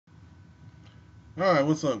Alright,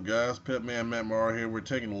 what's up, guys? Pepman Morrow here. We're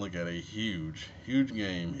taking a look at a huge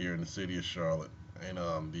game here in the city of Charlotte in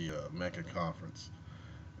the Mecca Conference.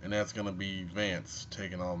 And that's going to be Vance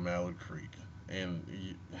taking on Mallard Creek. And,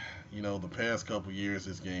 the past couple years,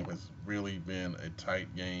 this game has really been a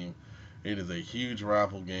tight game. It is a huge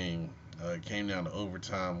rival game. It came down to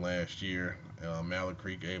overtime last year. Mallard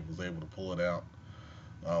Creek was able to pull it out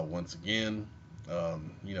once again.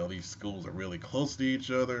 These schools are really close to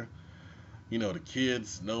each other. The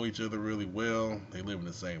kids know each other really well. They live in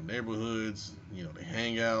the same neighborhoods. They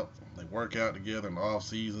hang out, they work out together in the off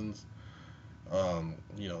seasons.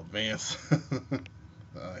 Vance,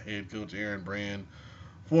 head coach Aaron Brand,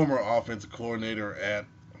 former offensive coordinator at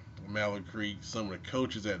Mallard Creek. Some of the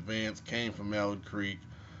coaches at Vance came from Mallard Creek.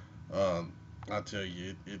 I tell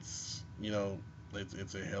you, it's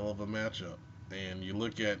a hell of a matchup. And you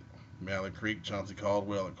look at Mallard Creek, Chauncey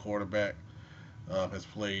Caldwell at quarterback. Has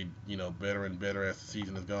played, better and better as the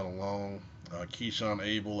season has gone along. Keyshawn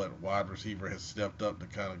Abel at wide receiver has stepped up to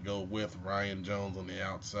kind of go with Ryan Jones on the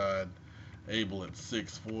outside. Abel at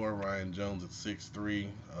 6'4", Ryan Jones at 6'3".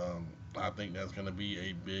 I think that's going to be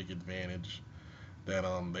a big advantage that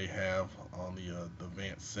they have on the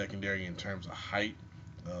Vance secondary in terms of height.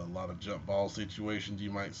 A lot of jump ball situations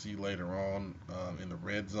you might see later on in the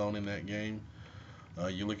red zone in that game.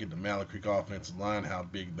 You look at the Mallard Creek offensive line, how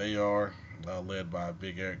big they are, led by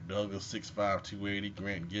Big Eric Douglas, 6'5", 280.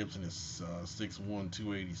 Grant Gibson is 6'1",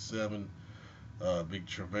 287. Big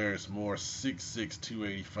Travaris Moore, 6'6",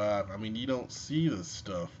 285. I mean, you don't see this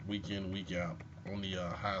stuff week in, week out on the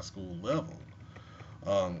high school level.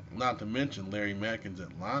 Not to mention Larry Mackins at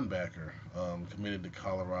linebacker, committed to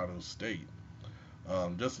Colorado State.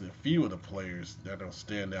 Just a few of the players that will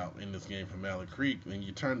stand out in this game for Mallard Creek. Then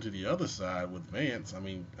you turn to the other side with Vance. I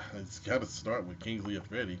mean, it's got to start with Kingsley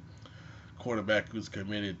Affetti, quarterback who's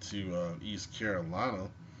committed to East Carolina.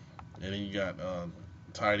 And then you got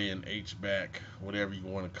tight end, H-back, whatever you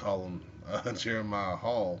want to call him, Jeremiah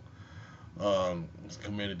Hall, is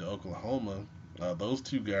committed to Oklahoma. Those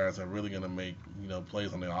two guys are really going to make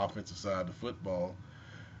plays on the offensive side of the football.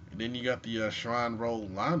 And then you got the Shrine Roll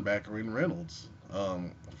linebacker in Reynolds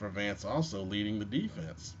for Vance also leading the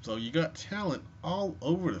defense. So you got talent all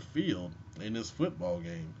over the field in this football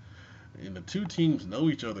game. And the two teams know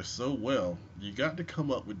each other so well, you got to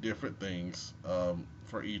come up with different things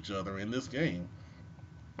for each other in this game.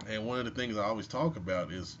 And one of the things I always talk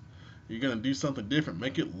about is you're going to do something different,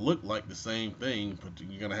 make it look like the same thing, but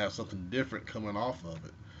you're going to have something different coming off of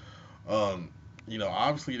it.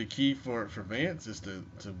 Obviously the key for Vance is to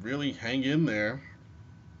really hang in there.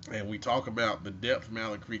 And we talk about the depth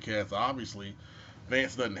Mallard Creek has. Obviously,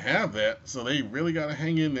 Vance doesn't have that, so they really got to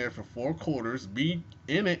hang in there for 4 quarters, be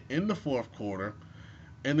in it in the fourth quarter,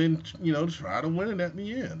 and then try to win it at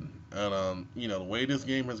the end. And the way this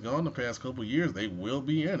game has gone the past couple of years, they will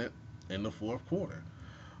be in it in the fourth quarter.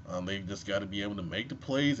 They've just got to be able to make the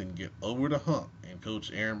plays and get over the hump. And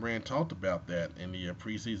Coach Aaron Brand talked about that in the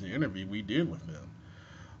preseason interview we did with them.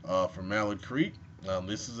 For Mallard Creek,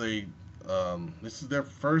 this is their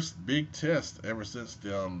first big test ever since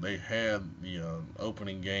they had the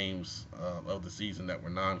opening games of the season that were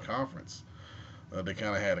non-conference. They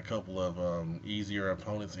kind of had a couple of easier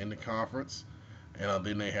opponents in the conference, and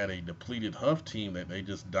then they had a depleted Huff team that they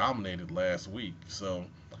just dominated last week. So,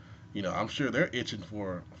 I'm sure they're itching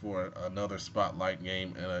for another spotlight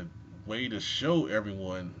game and a way to show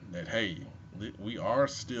everyone that hey, we are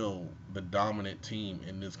still the dominant team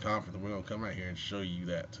in this conference. And we're gonna come out here and show you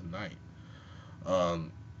that tonight.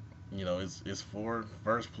 Um, it's for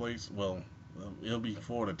first place. Well, it'll be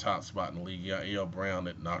for the top spot in the league. You got A.L. Brown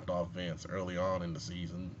that knocked off Vance early on in the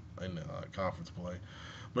season in the conference play.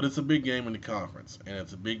 But it's a big game in the conference, and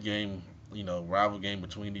it's a big game, rival game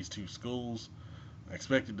between these two schools. I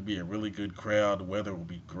expect it to be a really good crowd. The weather will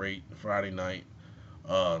be great Friday night.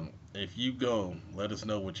 If you go, let us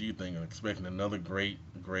know what you think. I'm expecting another great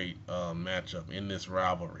matchup in this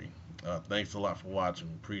rivalry. Thanks a lot for watching.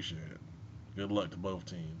 Appreciate it. Good luck to both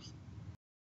teams.